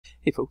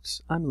Hey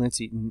folks, I'm Lance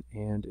Eaton,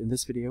 and in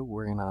this video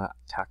we're going to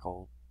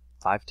tackle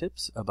 5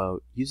 tips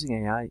about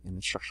using AI in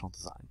instructional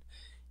design.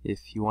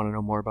 If you want to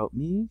know more about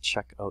me,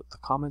 check out the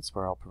comments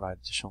where I'll provide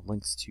additional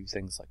links to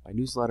things like my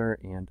newsletter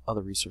and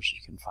other resources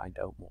you can find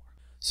out more.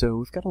 So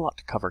we've got a lot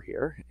to cover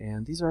here,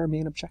 and these are our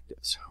main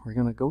objectives. We're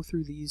going to go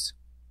through these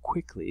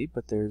quickly,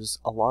 but there's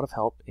a lot of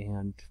help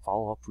and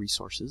follow-up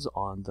resources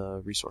on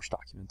the resource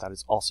document that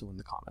is also in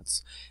the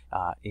comments,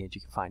 and you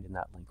can find in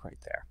that link right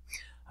there.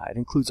 It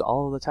includes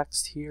all of the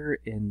text here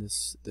in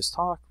this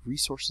talk,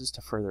 resources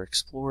to further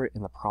explore it,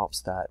 and the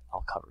prompts that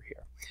I'll cover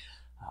here.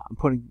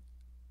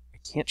 I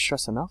can't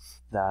stress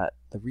enough that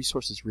the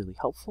resource is really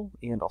helpful,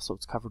 and also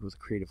it's covered with a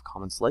Creative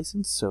Commons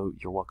license, so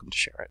you're welcome to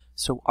share it.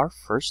 So our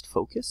first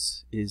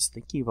focus is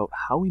thinking about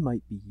how we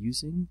might be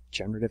using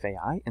generative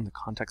AI in the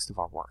context of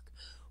our work.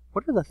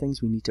 What are the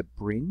things we need to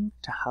bring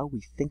to how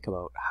we think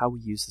about how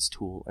we use this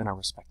tool in our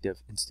respective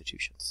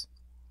institutions?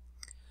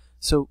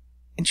 So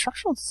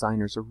instructional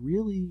designers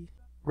really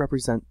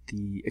represent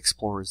the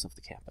explorers of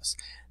the campus.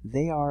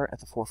 They are at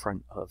the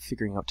forefront of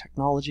figuring out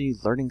technology,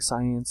 learning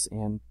science,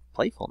 and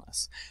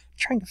playfulness,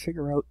 trying to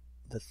figure out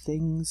the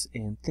things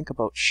and think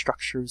about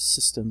structures,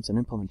 systems, and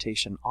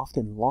implementation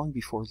often long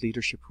before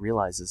leadership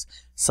realizes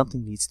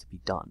something needs to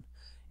be done,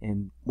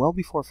 and well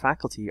before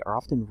faculty are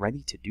often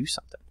ready to do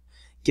something.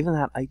 Given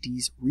that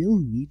IDs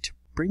really need to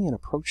bring and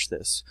approach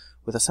this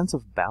with a sense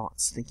of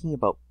balance, thinking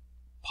about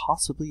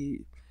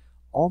possibly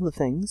all the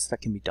things that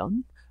can be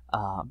done,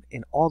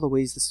 and all the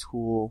ways this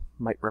tool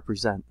might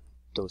represent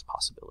those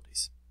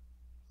possibilities.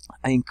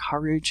 I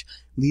encourage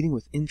leading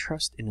with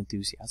interest and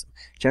enthusiasm.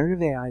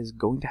 Generative AI is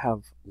going to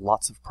have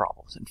lots of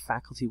problems, and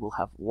faculty will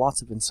have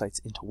lots of insights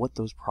into what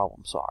those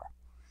problems are.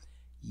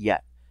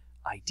 Yet,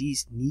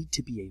 IDs need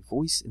to be a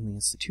voice in the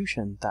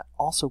institution that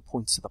also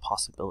points to the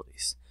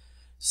possibilities.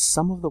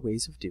 Some of the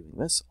ways of doing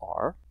this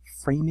are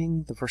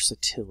framing the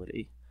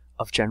versatility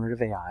of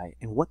generative AI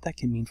and what that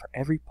can mean for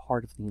every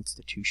part of the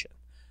institution.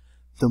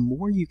 The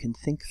more you can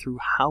think through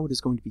how it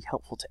is going to be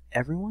helpful to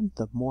everyone,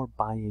 the more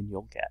buy-in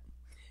you'll get.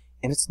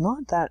 And it's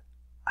not that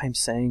I'm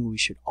saying we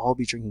should all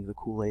be drinking the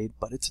Kool-Aid,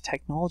 but it's a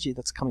technology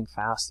that's coming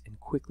fast and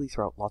quickly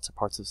throughout lots of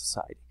parts of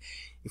society.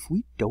 If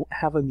we don't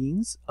have a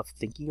means of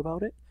thinking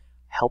about it,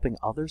 helping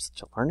others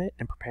to learn it,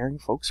 and preparing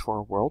folks for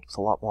a world with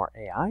a lot more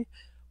AI,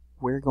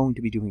 we're going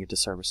to be doing a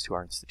disservice to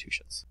our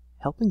institutions.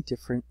 Helping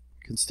different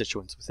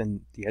constituents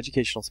within the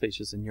educational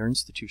spaces in your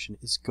institution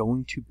is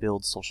going to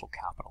build social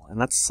capital, and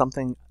that's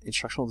something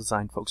instructional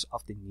design folks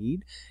often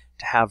need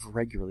to have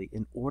regularly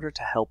in order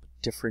to help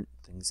different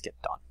things get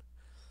done.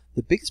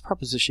 The biggest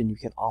proposition you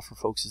can offer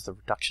folks is the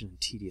reduction in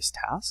tedious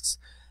tasks.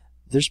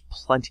 There's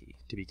plenty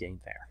to be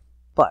gained there,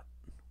 but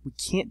we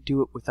can't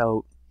do it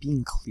without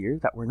being clear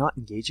that we're not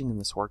engaging in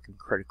this work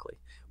critically.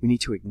 We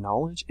need to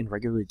acknowledge and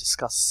regularly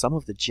discuss some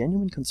of the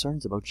genuine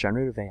concerns about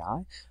generative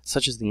AI,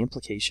 such as the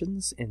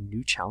implications and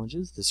new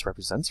challenges this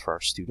represents for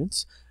our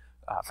students'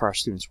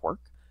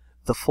 work,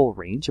 the full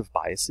range of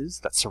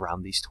biases that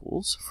surround these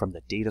tools, from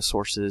the data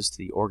sources to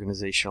the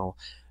organizational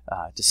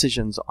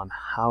decisions on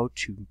how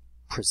to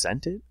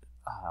present it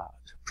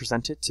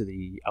to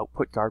the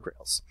output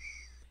guardrails,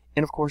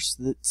 and of course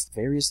its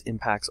various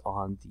impacts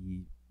on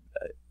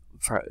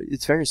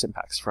its various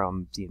impacts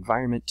from the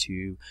environment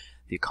to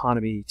the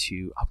economy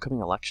to upcoming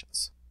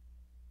elections.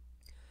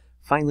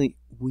 Finally,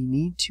 we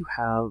need to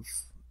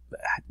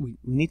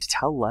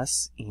tell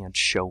less and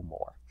show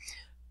more.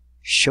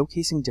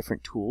 Showcasing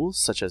different tools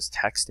such as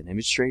text and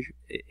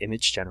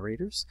image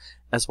generators,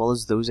 as well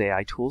as those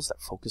AI tools that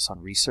focus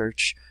on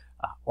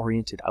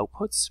research-oriented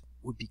outputs,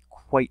 would be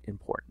quite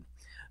important.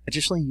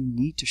 Additionally, you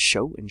need to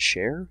show and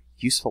share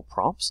useful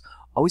prompts.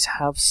 Always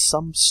have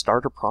some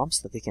starter prompts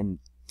that they can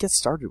get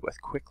started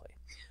with quickly.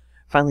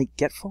 Finally,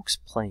 get folks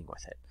playing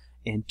with it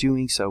and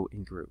doing so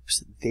in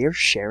groups. Their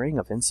sharing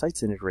of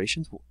insights and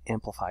iterations will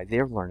amplify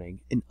their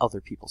learning in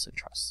other people's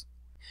interests.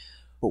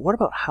 But what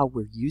about how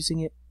we're using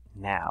it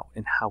now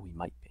and how we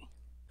might be?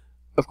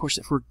 Of course,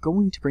 if we're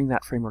going to bring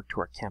that framework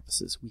to our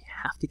campuses, we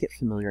have to get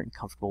familiar and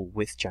comfortable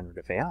with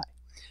generative AI.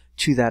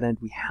 To that end,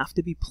 we have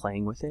to be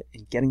playing with it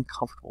and getting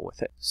comfortable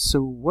with it.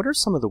 So what are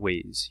some of the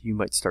ways you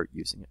might start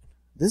using it?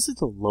 This is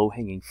the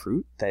low-hanging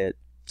fruit that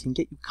can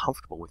get you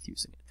comfortable with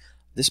using it.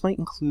 This might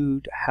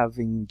include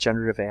having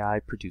generative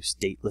AI produce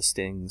date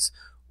listings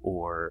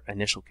or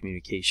initial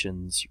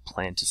communications you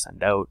plan to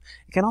send out.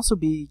 It can also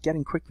be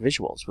getting quick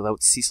visuals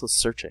without ceaseless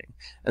searching,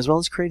 as well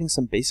as creating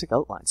some basic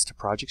outlines to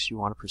projects you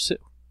want to pursue.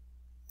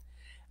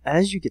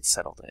 As you get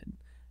settled in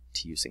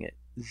to using it,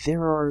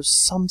 there are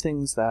some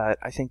things that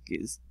I think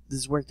this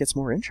is where it gets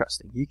more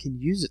interesting. You can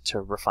use it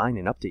to refine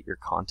and update your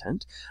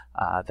content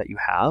that you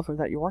have or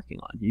that you're working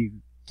on.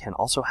 You can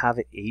also have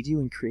it aid you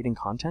in creating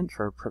content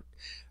for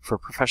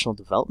professional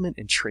development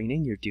and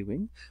training you're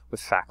doing with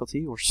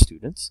faculty or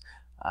students.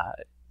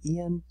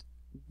 And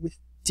with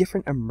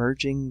different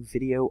emerging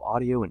video,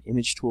 audio, and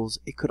image tools,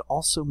 it could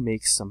also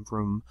make some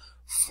room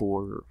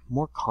for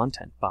more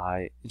content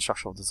by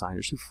instructional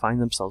designers who find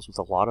themselves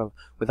without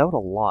a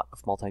lot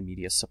of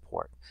multimedia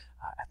support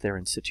at their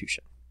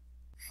institution.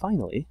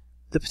 Finally,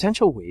 The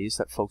potential ways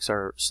that folks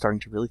are starting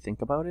to really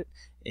think about it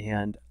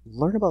and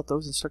learn about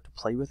those and start to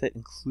play with it,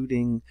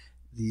 including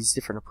these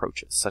different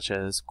approaches, such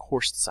as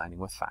course designing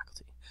with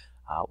faculty.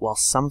 While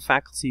some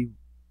faculty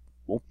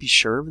won't be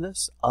sure of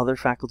this, other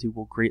faculty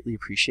will greatly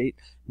appreciate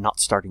not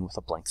starting with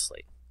a blank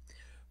slate.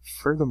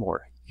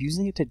 Furthermore,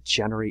 using it to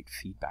generate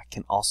feedback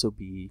can also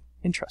be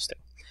interesting.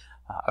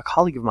 A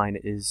colleague of mine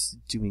is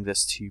doing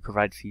this to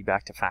provide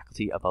feedback to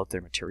faculty about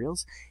their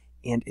materials,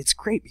 and it's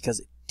great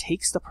because it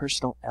takes the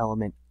personal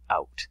element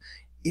out.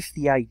 If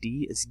the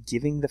ID is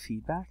giving the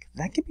feedback,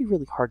 that can be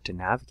really hard to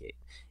navigate.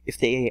 If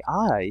the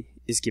AI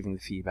is giving the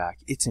feedback,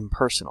 it's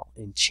impersonal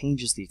and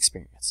changes the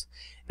experience.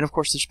 And of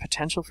course, there's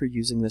potential for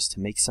using this to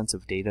make sense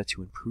of data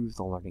to improve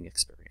the learning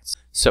experience.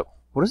 So,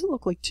 what does it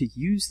look like to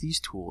use these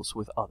tools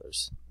with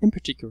others, and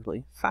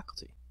particularly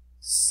faculty?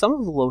 Some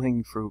of the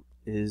low-hanging fruit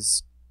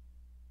is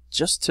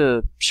just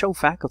to show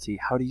faculty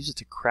how to use it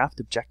to craft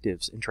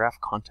objectives and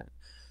draft content.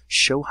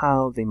 Show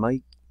how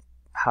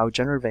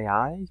generative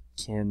AI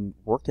can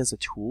work as a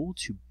tool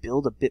to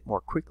build a bit more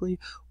quickly,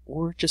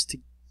 or just to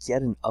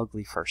get an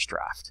ugly first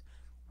draft.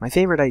 My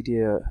favorite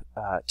idea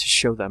to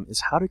show them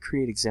is how to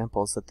create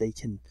examples that they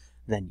can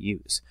then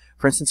use.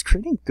 For instance,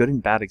 creating good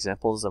and bad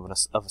examples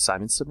of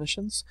assignment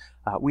submissions.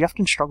 We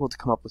often struggle to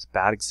come up with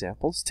bad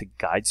examples to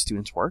guide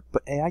students' work,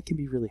 but AI can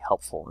be really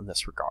helpful in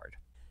this regard.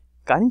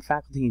 Guiding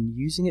faculty and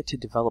using it to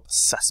develop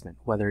assessment,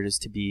 whether it is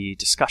to be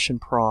discussion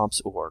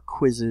prompts or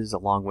quizzes,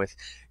 along with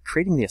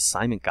creating the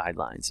assignment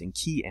guidelines and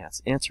key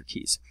answer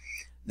keys.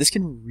 This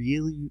can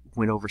really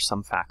win over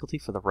some faculty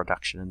for the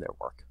reduction in their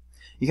work.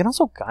 You can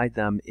also guide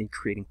them in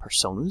creating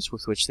personas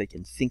with which they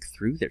can think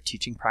through their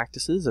teaching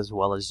practices, as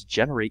well as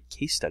generate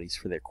case studies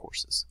for their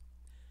courses.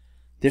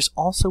 There's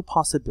also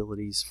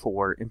possibilities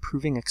for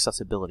improving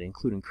accessibility,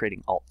 including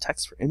creating alt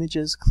text for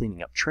images,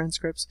 cleaning up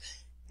transcripts,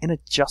 and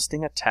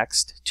adjusting a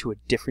text to a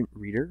different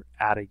reader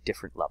at a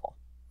different level.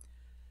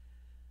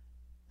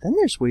 Then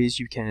there's ways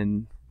you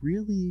can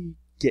really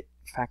get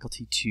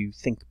faculty to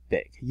think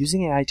big.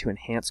 Using AI to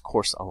enhance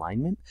course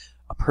alignment,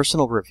 a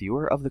personal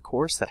reviewer of the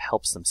course that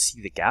helps them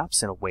see the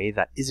gaps in a way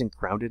that isn't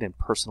grounded in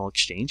personal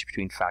exchange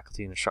between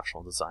faculty and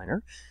instructional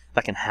designer,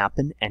 that can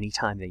happen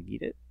anytime they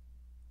need it.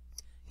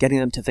 Getting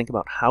them to think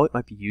about how it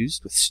might be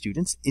used with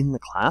students in the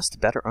class to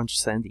better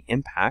understand the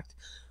impact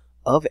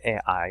of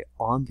AI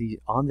on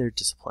their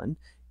discipline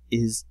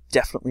is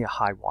definitely a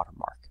high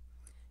watermark.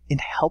 In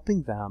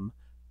helping them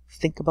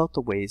think about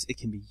the ways it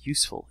can be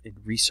useful in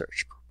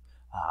research,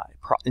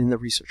 in the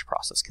research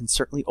process, can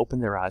certainly open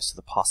their eyes to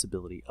the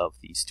possibility of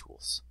these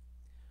tools.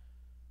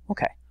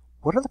 Okay,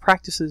 what are the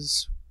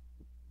practices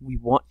we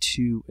want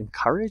to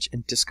encourage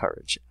and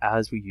discourage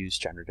as we use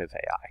generative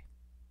AI?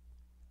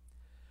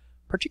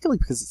 Particularly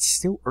because it's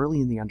still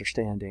early in the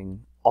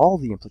understanding all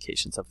the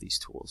implications of these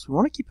tools, we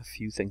want to keep a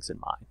few things in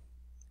mind.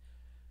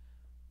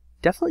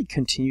 Definitely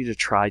continue to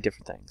try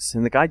different things.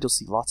 In the guide, you'll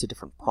see lots of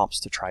different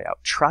prompts to try out.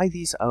 Try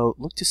these out,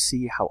 look to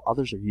see how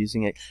others are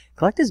using it.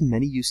 Collect as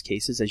many use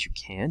cases as you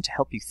can to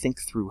help you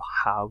think through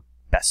how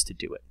best to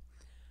do it.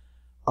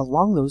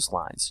 Along those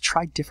lines,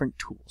 try different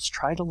tools.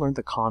 Try to learn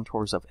the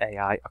contours of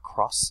AI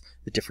across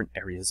the different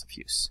areas of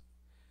use.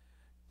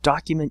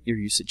 Document your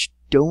usage.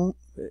 Don't,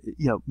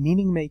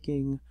 meaning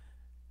making,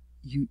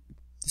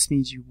 this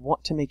means you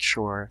want to make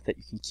sure that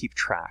you can keep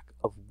track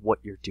of what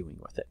you're doing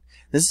with it.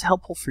 This is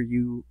helpful for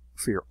you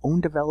for your own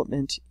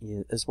development,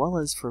 as well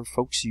as for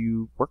folks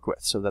you work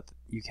with, so that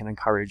you can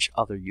encourage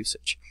other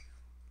usage.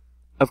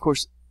 Of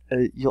course,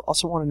 you'll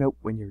also want to note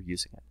when you're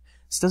using it.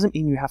 This doesn't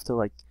mean you have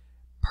to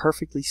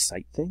perfectly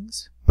cite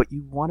things, but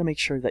you want to make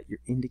sure that you're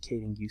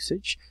indicating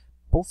usage,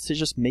 both to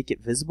just make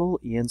it visible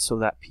and so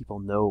that people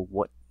know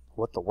what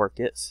the work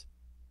is.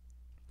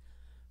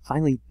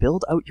 Finally,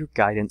 build out your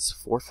guidance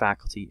for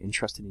faculty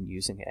interested in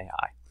using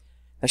AI.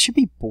 That should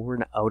be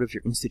born out of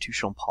your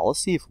institutional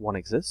policy, if one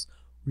exists,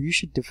 where you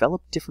should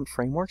develop different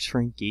frameworks for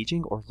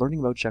engaging or learning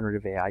about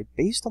generative AI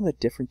based on the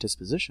different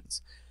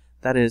dispositions.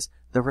 That is,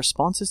 the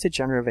responses to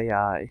generative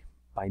AI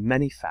by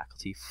many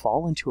faculty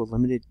fall into a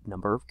limited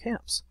number of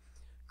camps.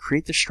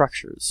 Create the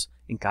structures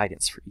and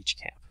guidance for each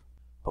camp.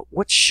 But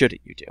what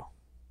shouldn't you do?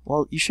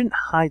 Well, you shouldn't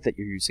hide that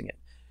you're using it.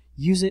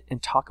 Use it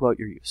and talk about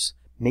your use.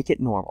 Make it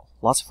normal.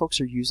 Lots of folks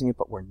are using it,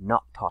 but we're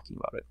not talking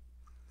about it.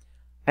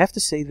 I have to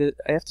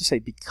say,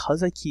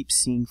 because I keep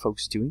seeing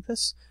folks doing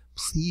this,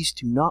 please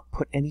do not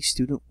put any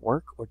student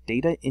work or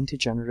data into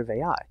generative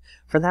AI.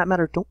 For that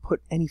matter, don't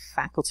put any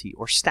faculty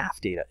or staff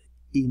data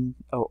in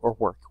or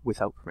work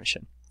without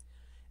permission.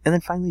 And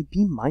then finally,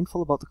 be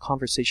mindful about the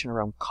conversation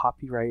around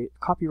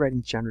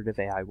copyrighting generative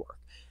AI work.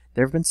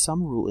 There have been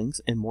some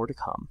rulings and more to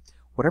come.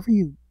 Whatever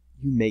you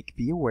make,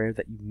 be aware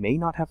that you may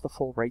not have the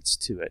full rights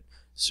to it.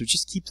 So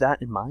just keep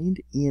that in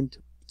mind, and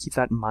keep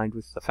that in mind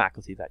with the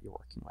faculty that you're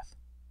working with.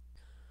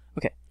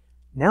 Okay,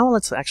 now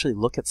let's actually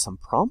look at some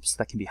prompts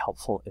that can be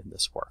helpful in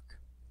this work.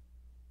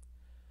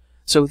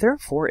 So there are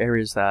 4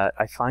 areas that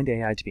I find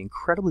AI to be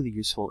incredibly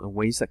useful in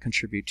ways that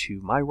contribute to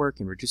my work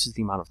and reduces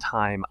the amount of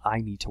time I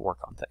need to work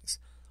on things.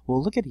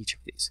 We'll look at each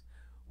of these.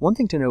 One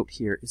thing to note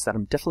here is that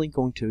I'm definitely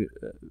going to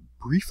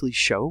briefly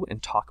show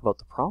and talk about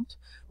the prompt,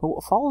 but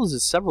what follows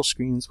is several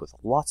screens with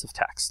lots of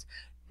text.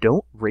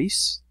 Don't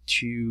race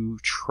to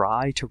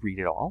try to read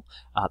it all.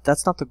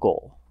 That's not the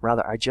goal.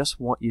 Rather, I just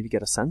want you to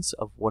get a sense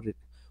of what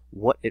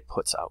it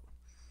puts out.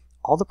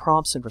 All the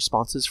prompts and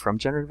responses from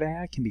Generative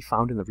AI can be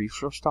found in the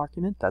resource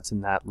document that's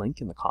in that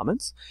link in the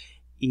comments,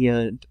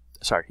 and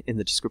in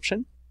the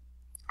description,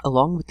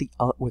 along with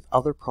with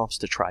other prompts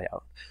to try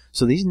out.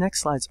 So these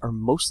next slides are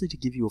mostly to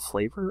give you a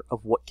flavor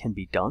of what can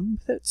be done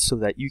with it so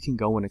that you can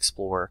go and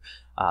explore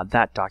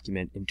that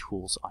document and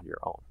tools on your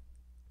own.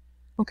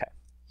 Okay,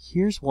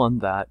 here's one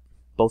that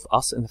both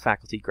us and the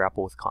faculty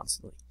grapple with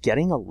constantly: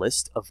 getting a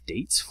list of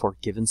dates for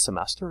a given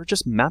semester or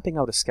just mapping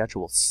out a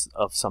schedule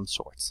of some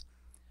sorts.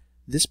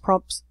 This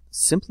prompt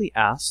simply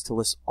asks to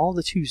list all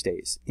the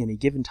Tuesdays in a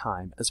given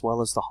time as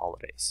well as the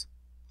holidays.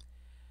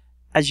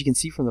 As you can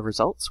see from the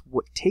results,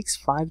 what takes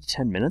 5 to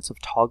 10 minutes of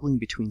toggling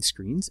between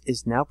screens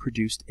is now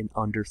produced in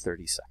under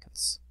 30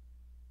 seconds.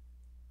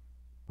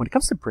 When it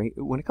comes to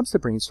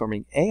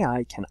brainstorming,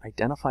 AI can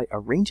identify a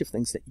range of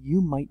things that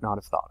you might not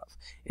have thought of,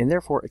 and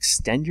therefore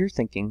extend your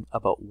thinking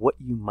about what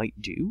you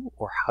might do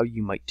or how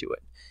you might do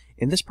it.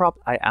 In this prompt,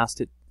 I asked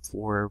it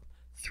for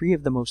 3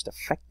 of the most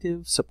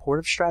effective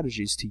supportive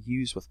strategies to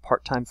use with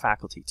part-time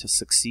faculty to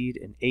succeed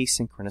in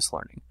asynchronous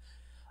learning.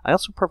 I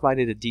also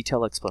provided a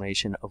detailed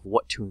explanation of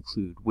what to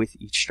include with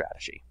each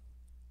strategy.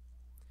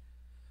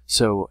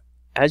 So,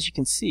 as you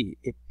can see,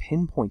 it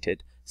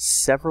pinpointed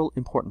several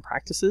important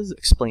practices,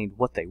 explained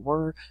what they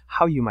were,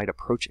 how you might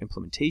approach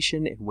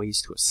implementation, and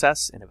ways to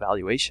assess and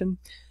evaluation.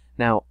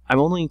 Now, I'm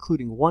only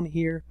including 1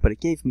 here, but it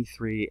gave me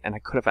 3, and I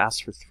could have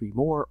asked for 3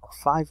 more or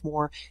 5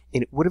 more,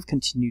 and it would have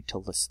continued to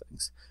list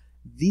things.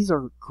 These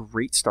are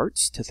great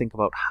starts to think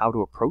about how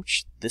to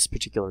approach this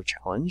particular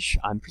challenge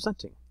I'm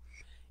presenting.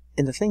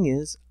 And the thing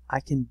is,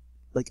 I can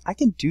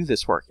do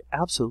this work,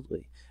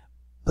 absolutely.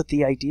 But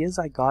the ideas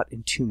I got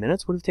in 2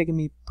 minutes would have taken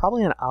me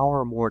probably an hour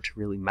or more to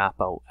really map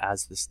out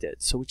as this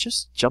did. So it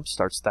just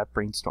jumpstarts that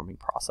brainstorming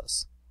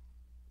process.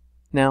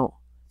 Now,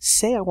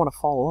 say I want to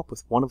follow up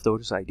with one of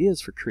those ideas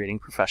for creating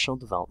professional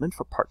development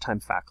for part-time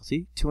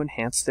faculty to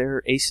enhance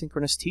their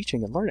asynchronous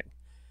teaching and learning.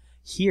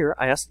 Here,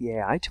 I asked the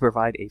AI to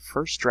provide a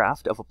first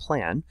draft of a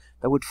plan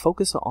that would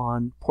focus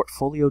on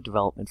portfolio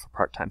development for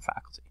part-time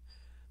faculty.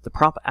 The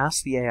prompt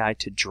asked the AI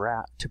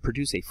to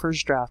produce a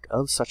first draft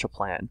of such a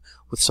plan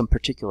with some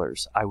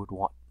particulars I would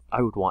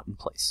want in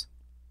place.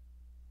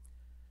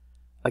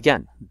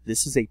 Again,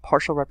 this is a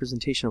partial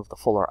representation of the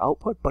fuller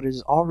output, but it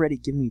is already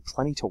giving me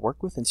plenty to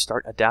work with and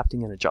start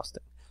adapting and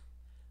adjusting.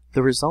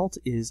 The result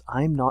is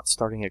I'm not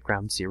starting at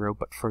ground zero,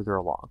 but further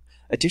along.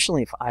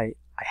 Additionally, if I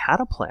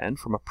had a plan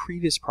from a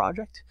previous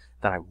project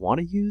that I want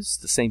to use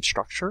the same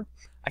structure,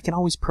 I can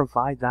always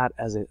provide that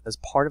as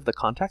part of the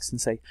context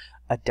and say,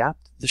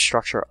 adapt the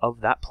structure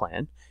of that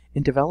plan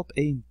and develop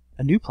a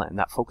new plan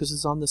that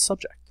focuses on this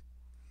subject.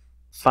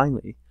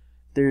 Finally,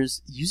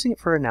 there's using it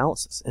for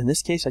analysis. In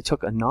this case, I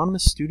took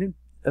anonymous student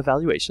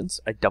evaluations,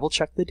 I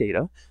double-checked the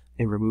data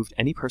and removed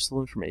any personal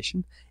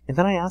information, and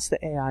then I asked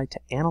the AI to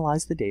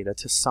analyze the data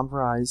to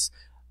summarize,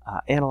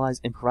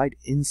 analyze, and provide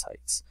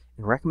insights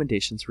and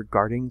recommendations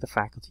regarding the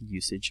faculty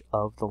usage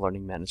of the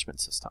learning management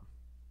system.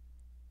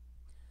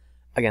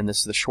 Again, this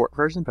is the short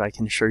version, but I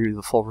can assure you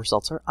the full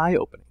results are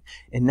eye-opening,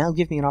 and now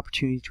give me an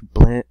opportunity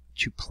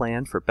to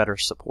plan for better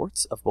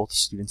supports of both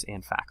students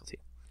and faculty.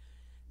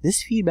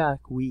 This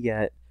feedback we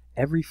get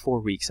every 4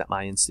 weeks at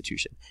my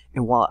institution,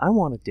 and while I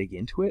want to dig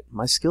into it,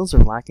 my skills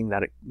are lacking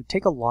that it would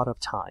take a lot of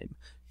time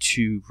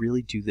to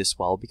really do this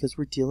well because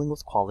we're dealing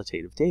with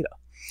qualitative data.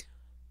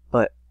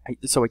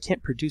 So I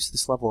can't produce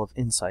this level of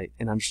insight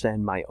and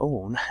understand my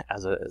own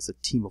as a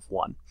team of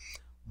 1,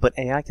 but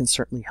AI can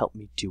certainly help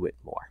me do it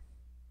more.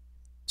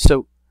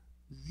 So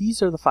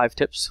these are the 5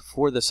 tips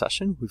for this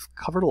session. We've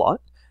covered a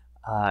lot,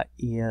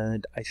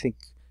 and I think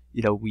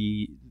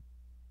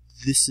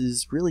this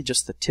is really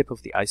just the tip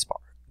of the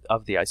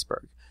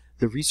iceberg.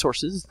 The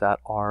resources that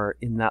are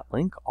in that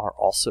link are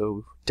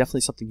also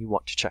definitely something you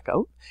want to check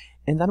out.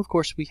 And then, of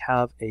course, we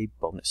have a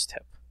bonus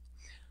tip.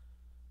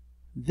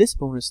 This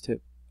bonus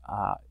tip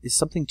is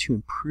something to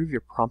improve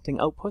your prompting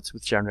outputs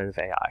with generative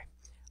AI.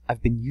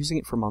 I've been using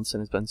it for months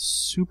and it's been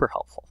super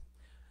helpful.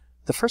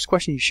 The first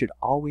question you should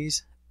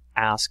always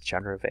ask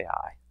generative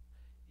AI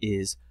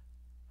is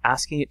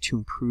asking it to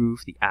improve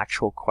the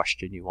actual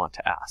question you want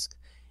to ask.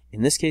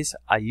 In this case,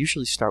 I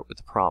usually start with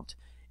the prompt,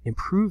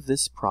 improve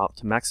this prompt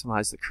to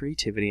maximize the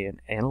creativity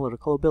and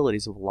analytical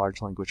abilities of a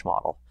large language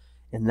model,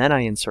 and then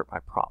I insert my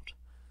prompt.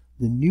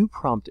 The new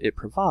prompt it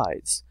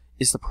provides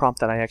is the prompt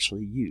that I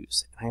actually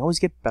use, and I always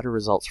get better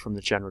results from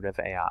the generative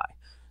AI.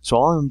 So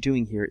all I'm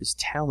doing here is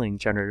telling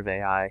generative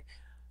AI,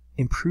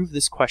 improve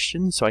this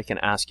question so I can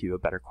ask you a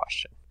better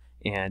question.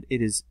 And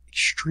it is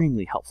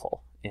extremely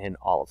helpful in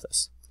all of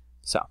this.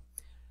 So,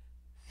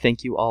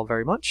 thank you all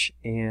very much,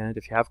 and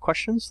if you have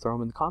questions, throw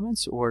them in the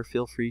comments, or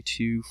feel free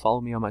to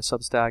follow me on my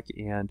Substack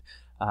and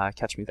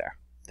catch me there.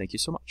 Thank you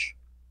so much.